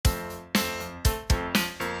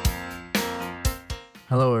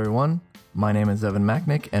Hello, everyone. My name is Evan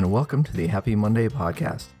Macknick, and welcome to the Happy Monday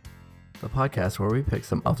podcast, the podcast where we pick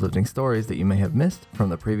some uplifting stories that you may have missed from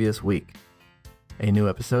the previous week. A new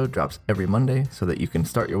episode drops every Monday so that you can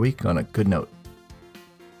start your week on a good note.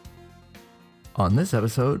 On this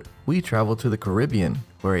episode, we travel to the Caribbean,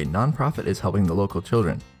 where a nonprofit is helping the local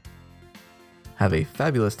children. Have a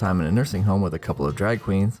fabulous time in a nursing home with a couple of drag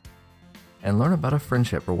queens, and learn about a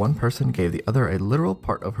friendship where one person gave the other a literal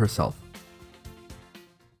part of herself.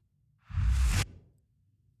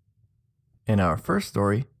 In our first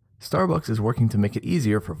story, Starbucks is working to make it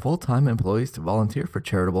easier for full-time employees to volunteer for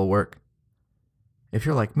charitable work. If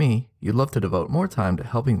you're like me, you'd love to devote more time to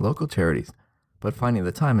helping local charities, but finding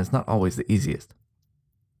the time is not always the easiest.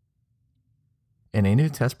 In a new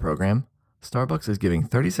test program, Starbucks is giving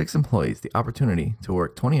 36 employees the opportunity to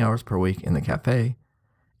work 20 hours per week in the cafe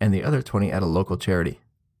and the other 20 at a local charity.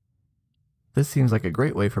 This seems like a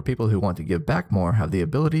great way for people who want to give back more have the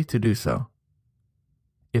ability to do so.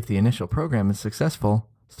 If the initial program is successful,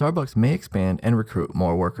 Starbucks may expand and recruit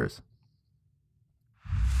more workers.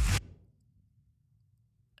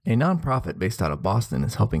 A nonprofit based out of Boston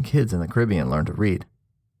is helping kids in the Caribbean learn to read.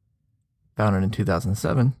 Founded in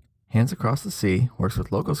 2007, Hands Across the Sea works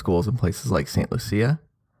with local schools in places like St. Lucia,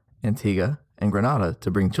 Antigua, and Grenada to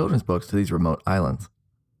bring children's books to these remote islands.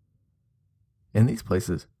 In these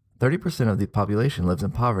places, 30% of the population lives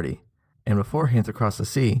in poverty, and before Hands Across the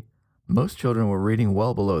Sea, most children were reading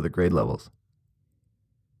well below the grade levels.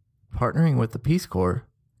 Partnering with the Peace Corps,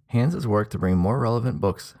 Hands has worked to bring more relevant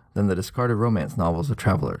books than the discarded romance novels of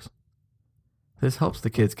travelers. This helps the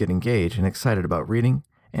kids get engaged and excited about reading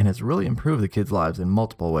and has really improved the kids' lives in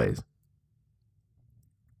multiple ways.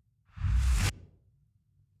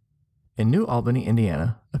 In New Albany,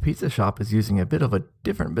 Indiana, a pizza shop is using a bit of a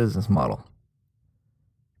different business model.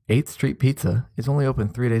 8th Street Pizza is only open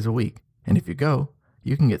 3 days a week, and if you go,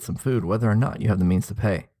 you can get some food whether or not you have the means to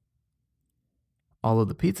pay. All of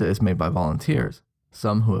the pizza is made by volunteers,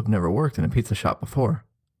 some who have never worked in a pizza shop before.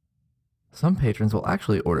 Some patrons will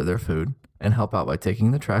actually order their food and help out by taking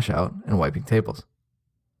the trash out and wiping tables.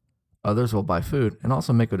 Others will buy food and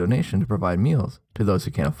also make a donation to provide meals to those who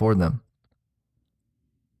can't afford them.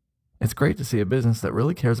 It's great to see a business that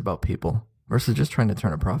really cares about people versus just trying to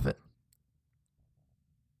turn a profit.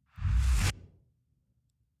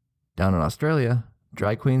 Down in Australia,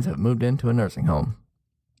 drag queens have moved into a nursing home.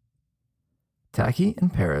 Taki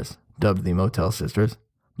and Paris, dubbed the Motel Sisters,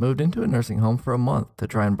 moved into a nursing home for a month to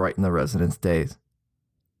try and brighten the residents' days.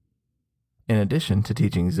 In addition to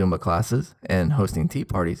teaching Zumba classes and hosting tea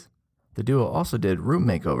parties, the duo also did room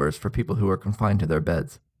makeovers for people who were confined to their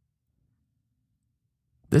beds.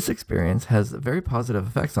 This experience has very positive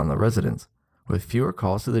effects on the residents, with fewer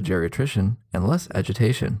calls to the geriatrician and less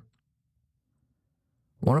agitation.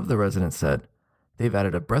 One of the residents said, "They've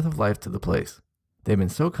added a breath of life to the place. They've been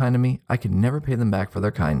so kind to me, I can never pay them back for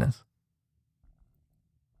their kindness."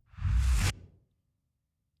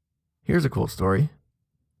 Here's a cool story.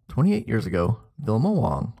 28 years ago, Vilma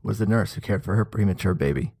Wong was the nurse who cared for her premature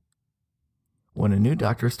baby. When a new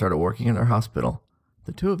doctor started working in her hospital,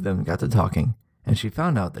 the two of them got to talking, and she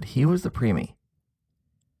found out that he was the preemie.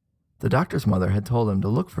 The doctor's mother had told him to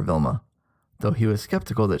look for Vilma, though he was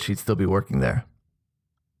skeptical that she'd still be working there.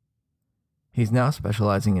 He's now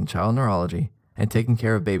specializing in child neurology and taking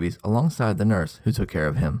care of babies alongside the nurse who took care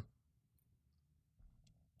of him.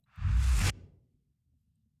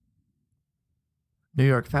 New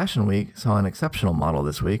York Fashion Week saw an exceptional model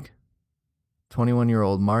this week.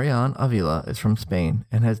 21-year-old Marianne Avila is from Spain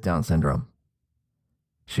and has Down syndrome.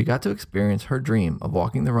 She got to experience her dream of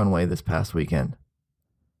walking the runway this past weekend.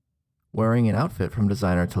 Wearing an outfit from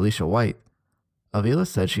designer Talisha White, Avila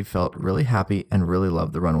said she felt really happy and really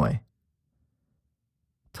loved the runway.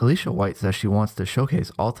 Talisha White says she wants to showcase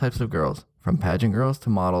all types of girls, from pageant girls to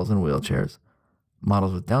models in wheelchairs,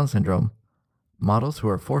 models with Down syndrome, models who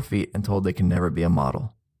are 4 feet and told they can never be a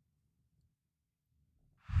model.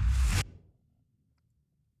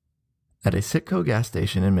 At a Citgo gas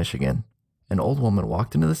station in Michigan, an old woman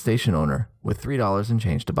walked into the station owner with $3 in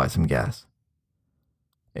change to buy some gas.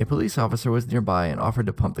 A police officer was nearby and offered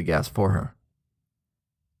to pump the gas for her.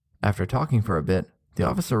 After talking for a bit, the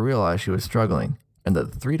officer realized she was struggling and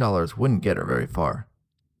that the $3 wouldn't get her very far.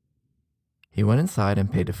 He went inside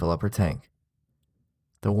and paid to fill up her tank.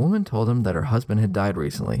 The woman told him that her husband had died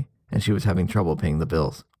recently and she was having trouble paying the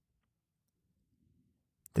bills.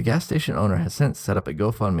 The gas station owner has since set up a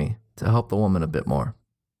GoFundMe to help the woman a bit more.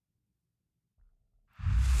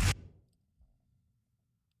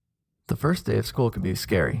 The first day of school can be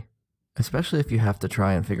scary, especially if you have to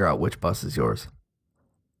try and figure out which bus is yours.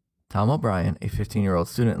 Tom O'Brien, a 15-year-old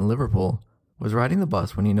student in Liverpool, was riding the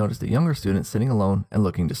bus when he noticed a younger student sitting alone and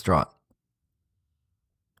looking distraught.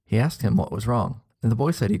 He asked him what was wrong, and the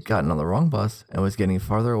boy said he'd gotten on the wrong bus and was getting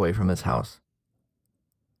farther away from his house.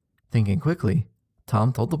 Thinking quickly,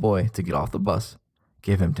 Tom told the boy to get off the bus,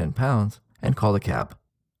 gave him 10 pounds, and called a cab.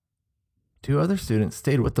 2 other students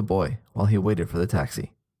stayed with the boy while he waited for the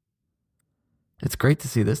taxi. It's great to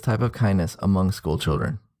see this type of kindness among school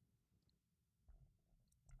children.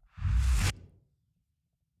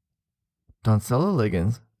 Doncella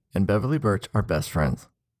Liggins and Beverly Birch are best friends.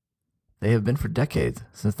 They have been for decades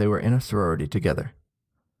since they were in a sorority together.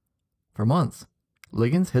 For months,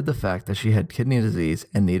 Liggins hid the fact that she had kidney disease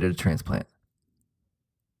and needed a transplant.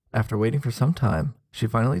 After waiting for some time, she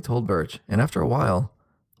finally told Birch, and after a while,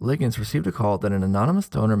 Liggins received a call that an anonymous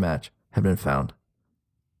donor match had been found.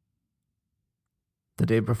 The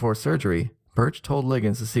day before surgery, Birch told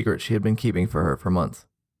Liggins the secret she had been keeping for her for months,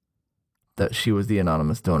 that she was the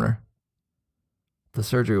anonymous donor. The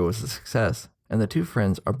surgery was a success, and the 2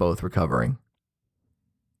 friends are both recovering.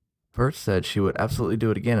 Birch said she would absolutely do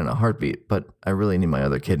it again in a heartbeat, but I really need my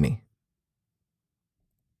other kidney.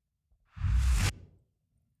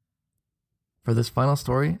 For this final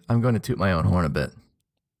story, I'm going to toot my own horn a bit.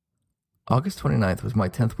 August 29th was my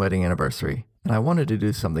 10th wedding anniversary, and I wanted to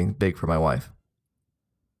do something big for my wife.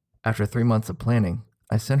 After 3 months of planning,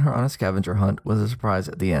 I sent her on a scavenger hunt with a surprise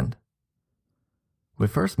at the end. We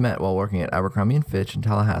first met while working at Abercrombie & Fitch in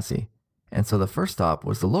Tallahassee, and so the first stop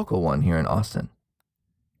was the local one here in Austin.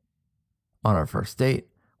 On our first date,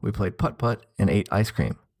 we played putt-putt and ate ice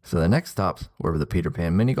cream, so the next stops were the Peter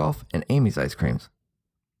Pan mini golf and Amy's ice creams.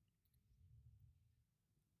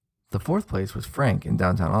 The 4th place was Frank in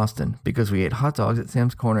downtown Austin because we ate hot dogs at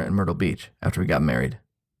Sam's Corner in Myrtle Beach after we got married.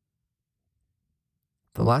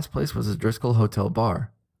 The last place was the Driscoll Hotel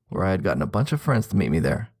Bar, where I had gotten a bunch of friends to meet me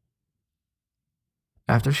there.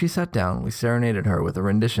 After she sat down, we serenaded her with a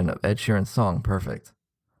rendition of Ed Sheeran's song, Perfect.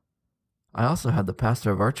 I also had the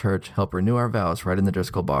pastor of our church help renew our vows right in the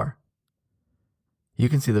Driscoll Bar. You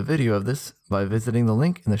can see the video of this by visiting the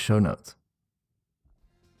link in the show notes.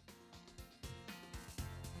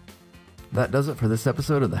 That does it for this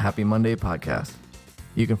episode of the Happy Monday podcast.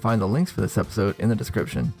 You can find the links for this episode in the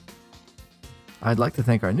description. I'd like to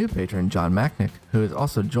thank our new patron, John Macknick, who has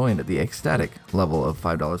also joined at the ecstatic level of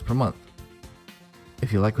 $5 per month.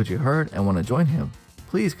 If you like what you heard and want to join him,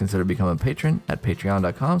 please consider becoming a patron at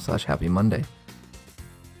patreon.com/happymonday.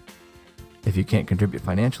 If you can't contribute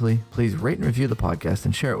financially, please rate and review the podcast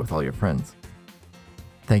and share it with all your friends.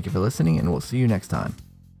 Thank you for listening, and we'll see you next time.